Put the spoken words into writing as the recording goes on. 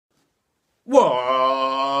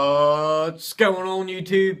What's going on,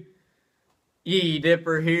 YouTube? Yeeyee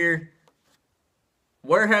Dipper here.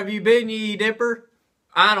 Where have you been, Yeeyee Dipper?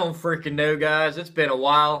 I don't freaking know, guys. It's been a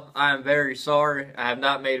while. I am very sorry. I have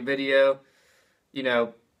not made a video. You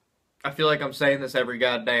know, I feel like I'm saying this every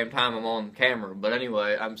goddamn time I'm on camera. But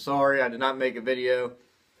anyway, I'm sorry. I did not make a video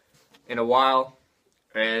in a while.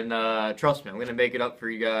 And trust me, I'm going to make it up for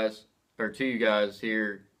you guys, or to you guys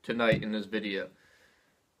here tonight in this video.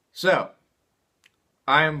 So,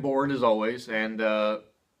 I am bored as always, and my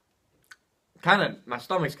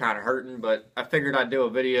stomach's kind of hurting, but I figured I'd do a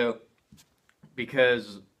video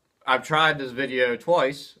because I've tried this video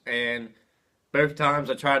twice, and both times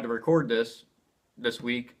I tried to record this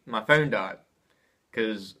week, my phone died,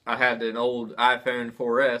 because I had an old iPhone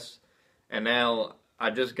 4S, and now I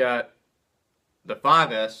just got the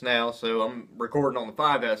 5S now, so I'm recording on the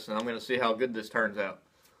 5S, and I'm going to see how good this turns out.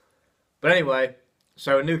 But anyway,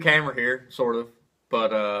 so a new camera here, sort of.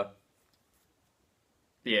 But,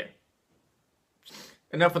 yeah.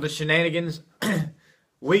 Enough of the shenanigans.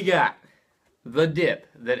 We got the dip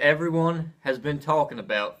that everyone has been talking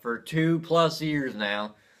about for 2+ years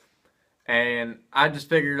now. And I just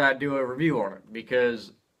figured I'd do a review on it.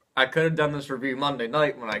 Because I could have done this review Monday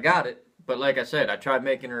night when I got it. But like I said, I tried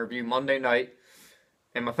making a review Monday night.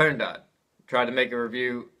 And my phone died. Tried to make a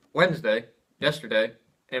review Wednesday, yesterday.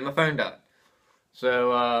 And my phone died.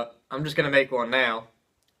 So, I'm just going to make one now.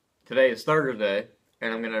 Today is Thursday,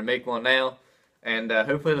 and I'm going to make one now, and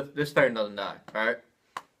hopefully this phone doesn't die, alright?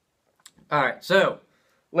 Alright, so,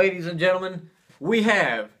 ladies and gentlemen, we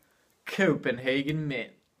have Copenhagen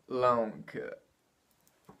Mint Long Cut.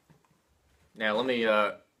 Now, let me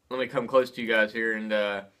come close to you guys here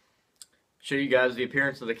and show you guys the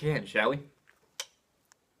appearance of the can, shall we?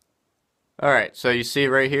 Alright, so you see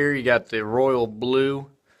right here, you got the royal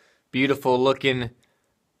blue, beautiful looking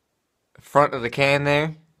front of the can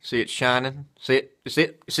there. See it shining? See it? You see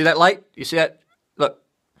it? You see that light? You see that? Look.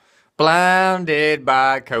 Blinded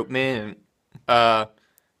by Cope Mint. Yeah,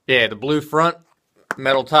 the blue front,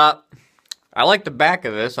 metal top. I like the back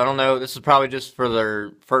of this. I don't know. This is probably just for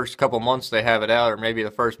their first couple months they have it out, or maybe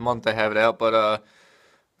the first month they have it out. But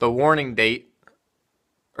the warning date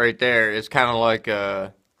right there is kind of like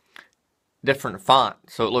a different font,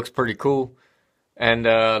 so it looks pretty cool. And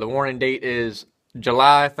the warning date is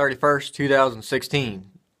July 31st,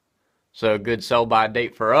 2016. So good sell-by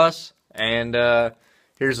date for us. And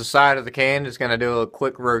here's the side of the can. Just going to do a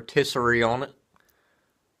quick rotisserie on it.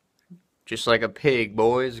 Just like a pig,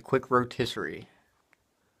 boys. A quick rotisserie.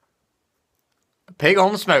 A pig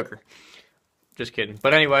on the smoker. Just kidding.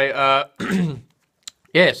 But anyway,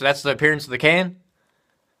 yeah, so that's the appearance of the can.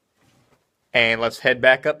 And let's head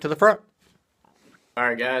back up to the front.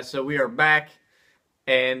 Alright guys, so we are back.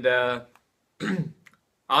 And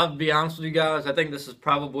I'll be honest with you guys, I think this is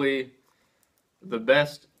probably the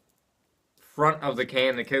best front of the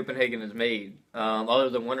can that Copenhagen has made. Other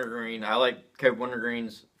than Wintergreen, I like Cope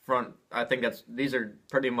Wintergreen's front. I think these are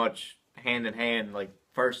pretty much hand in hand, like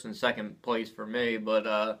first and second place for me.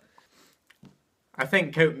 But I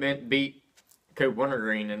think Cope Mint beat Cope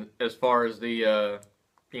Wintergreen as far as the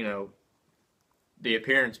you know, the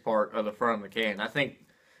appearance part of the front of the can. I think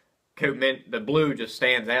Cope Mint, the blue just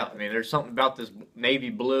stands out. I mean, there's something about this navy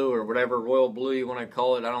blue or whatever royal blue you want to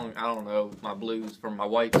call it. I don't know my blues from my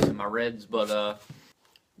whites and my reds, but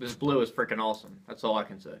this blue is freaking awesome. That's all I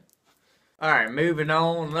can say. All right, moving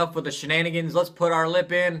on. Enough with the shenanigans. Let's put our lip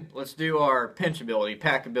in. Let's do our pinch ability,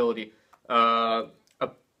 pack ability,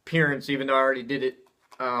 appearance. Even though I already did it.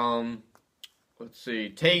 Let's see,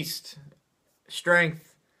 taste,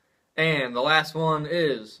 strength, and the last one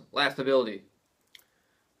is last ability.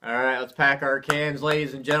 Alright, let's pack our cans,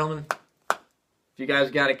 ladies and gentlemen. If you guys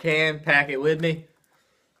got a can, pack it with me.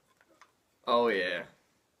 Oh yeah.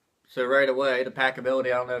 So right away, the packability,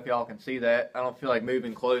 I don't know if y'all can see that. I don't feel like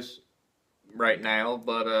moving close right now,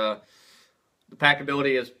 but the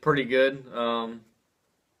packability is pretty good.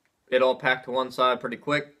 It all packed to one side pretty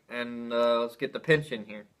quick, and let's get the pinch in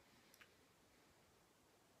here.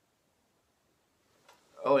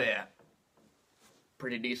 Oh yeah.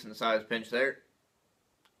 Pretty decent sized pinch there.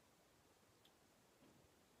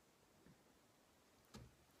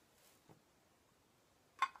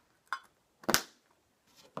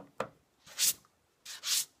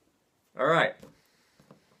 Alright.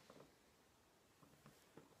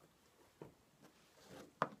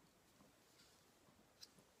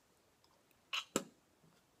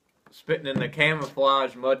 Spitting in the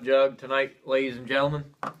camouflage mud jug tonight, ladies and gentlemen.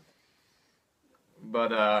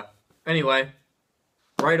 But, anyway,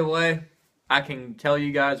 right away, I can tell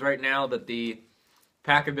you guys right now that the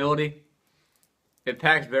packability it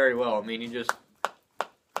packs very well. I mean,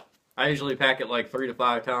 I usually pack it like 3 to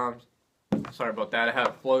 5 times. Sorry about that, I had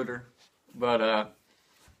a floater. But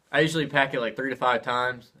I usually pack it like 3 to 5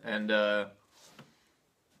 times, and it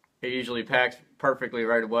usually packs perfectly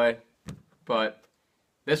right away. But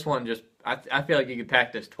this one I feel like you could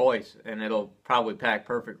pack this twice, and it'll probably pack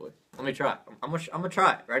perfectly. Let me try. I'm gonna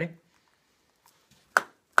try it. Ready?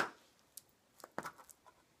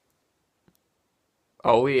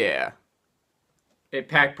 Oh yeah. It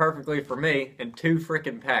packed perfectly for me in 2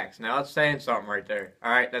 freaking packs. Now that's saying something right there.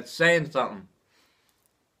 Alright, that's saying something.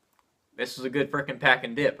 This is a good freaking pack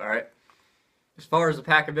and dip, alright? As far as the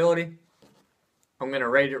packability, I'm going to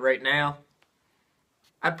rate it right now.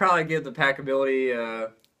 I'd probably give the packability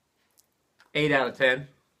 8 out of 10.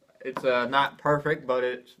 It's not perfect, but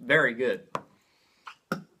it's very good.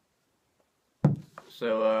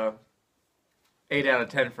 So, 8 out of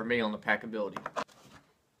 10 for me on the packability.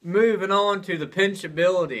 Moving on to the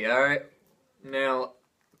pinchability, alright? Now,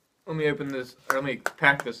 let me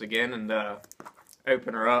pack this again and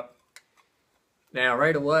open her up. Now,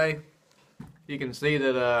 right away, you can see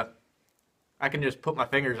that I can just put my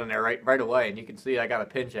fingers in there right away, and you can see I got a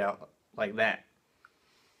pinch out like that.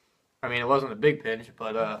 I mean, it wasn't a big pinch,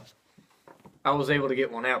 but I was able to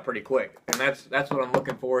get one out pretty quick, and that's what I'm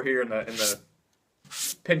looking for here in the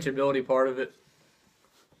pinchability part of it.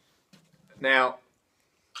 Now,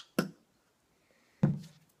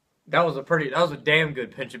 that was a damn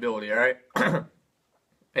good pinchability, all right?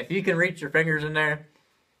 If you can reach your fingers in there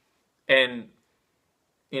and,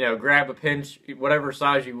 you know, grab a pinch, whatever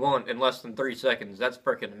size you want, in less than 3 seconds, that's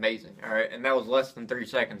freaking amazing, all right? And that was less than 3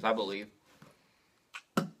 seconds, I believe.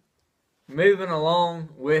 Moving along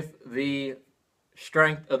with the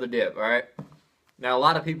strength of the dip, all right? Now, a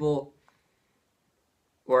lot of people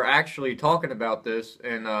were actually talking about this,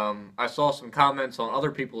 and I saw some comments on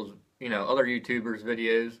other people's, other YouTubers'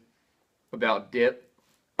 videos about dip,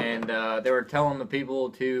 and they were telling the people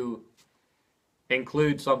to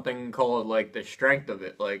include something called like the strength of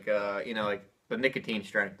it, like like the nicotine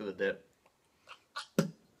strength of the dip.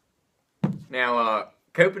 Now,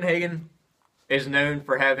 Copenhagen is known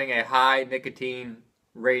for having a high nicotine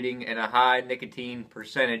rating and a high nicotine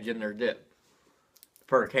percentage in their dip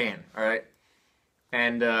per can. All right,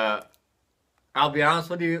 and I'll be honest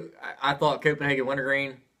with you, I thought Copenhagen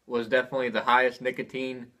Wintergreen was definitely the highest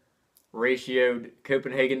nicotine ratioed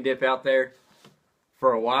Copenhagen dip out there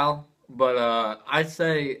for a while, but I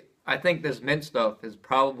think this mint stuff has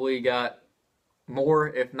probably got more,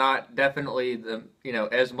 if not definitely,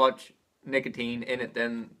 as much nicotine in it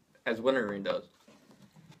than as Wintergreen does.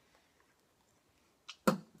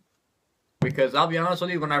 Because I'll be honest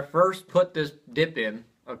with you, when I first put this dip in,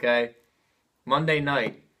 okay, Monday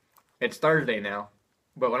night, it's Thursday now,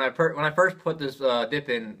 but when I first put this dip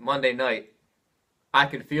in Monday night, I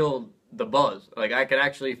could feel the buzz. Like, I could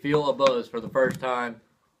actually feel a buzz for the first time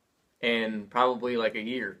in probably like a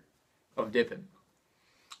year of dipping.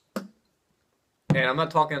 And I'm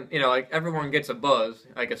not talking, like everyone gets a buzz,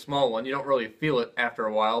 like a small one. You don't really feel it after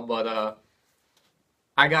a while, but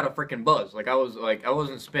I got a freaking buzz. Like, I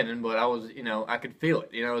wasn't spinning, but I was, I could feel it.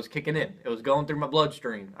 It was kicking in. It was going through my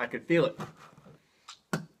bloodstream. I could feel it.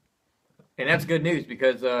 And that's good news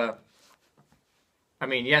because, I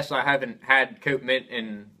mean, yes, I haven't had Cope Mint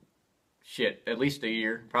in, at least a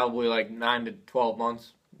year. Probably like 9 to 12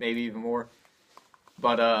 months, maybe even more.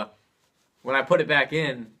 But when I put it back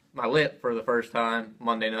in my lip for the first time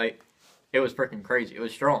Monday night, it was freaking crazy. It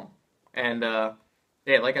was strong. And,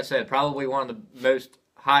 yeah, like I said, probably one of the most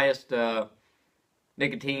highest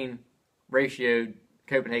nicotine ratioed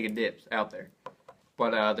Copenhagen dips out there.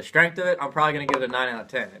 But the strength of it, I'm probably going to give it a 9 out of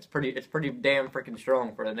 10. It's pretty damn freaking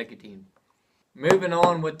strong for the nicotine. Moving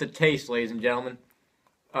on with the taste, ladies and gentlemen.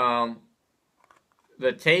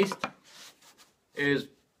 The taste is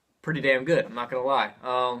pretty damn good, I'm not going to lie.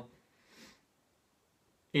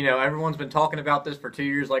 Everyone's been talking about this for 2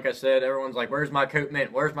 years, like I said. Everyone's like, where's my Cope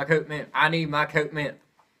Mint? Where's my Cope Mint? I need my Cope Mint.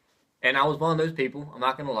 And I was one of those people, I'm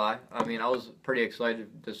not going to lie. I mean, I was pretty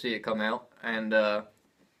excited to see it come out. And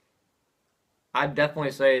I'd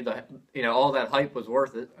definitely say that, all that hype was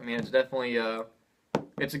worth it. I mean, it's definitely,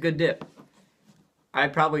 it's a good dip.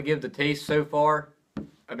 I'd probably give the taste so far,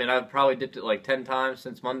 I mean, I've probably dipped it like 10 times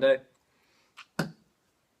since Monday.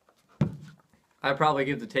 I'd probably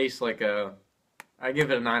give the taste like I give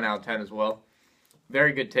it a 9 out of 10 as well.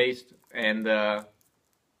 Very good taste, and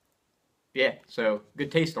yeah, so good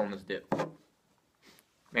taste on this dip.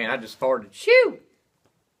 Man, I just farted. Shoo!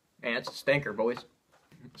 Man, that's a stinker, boys.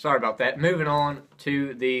 Sorry about that. Moving on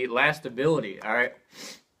to the lastability, alright?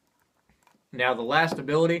 Now, the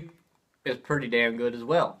lastability is pretty damn good as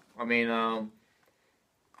well. I mean,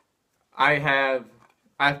 I've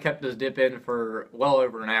kept this dip in for well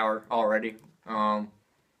over an hour already. I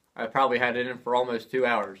probably had it in for almost 2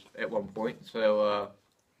 hours at one point. So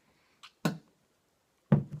the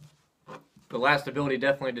lastability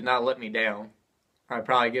definitely did not let me down. I'd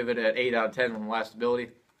probably give it an 8 out of 10 on lastability.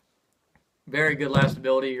 Very good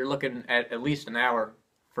lastability. You're looking at least an hour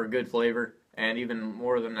for good flavor, and even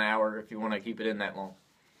more than an hour if you want to keep it in that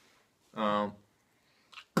long.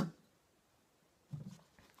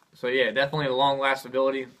 So yeah, definitely a long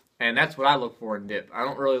lastability, and that's what I look for in dip. I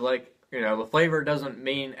don't really like, the flavor doesn't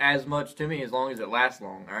mean as much to me as long as it lasts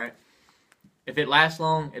long, alright? If it lasts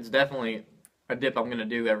long, it's definitely a dip I'm going to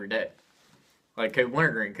do every day. Like Cope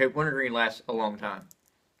Wintergreen. Cope Wintergreen lasts a long time.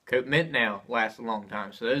 Cope Mint now lasts a long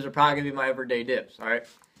time. So those are probably going to be my everyday dips, alright?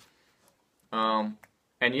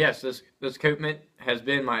 And yes, this Cope Mint has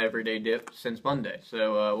been my everyday dip since Monday,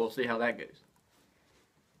 so we'll see how that goes.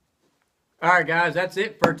 Alright guys, that's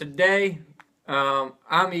it for today. I'm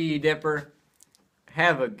Yeeyee Dipper.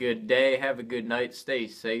 Have a good day, have a good night, stay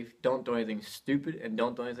safe, don't do anything stupid, and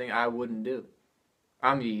don't do anything I wouldn't do.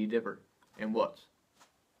 I'm Yeeyee Dipper, and what's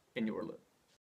in your lip?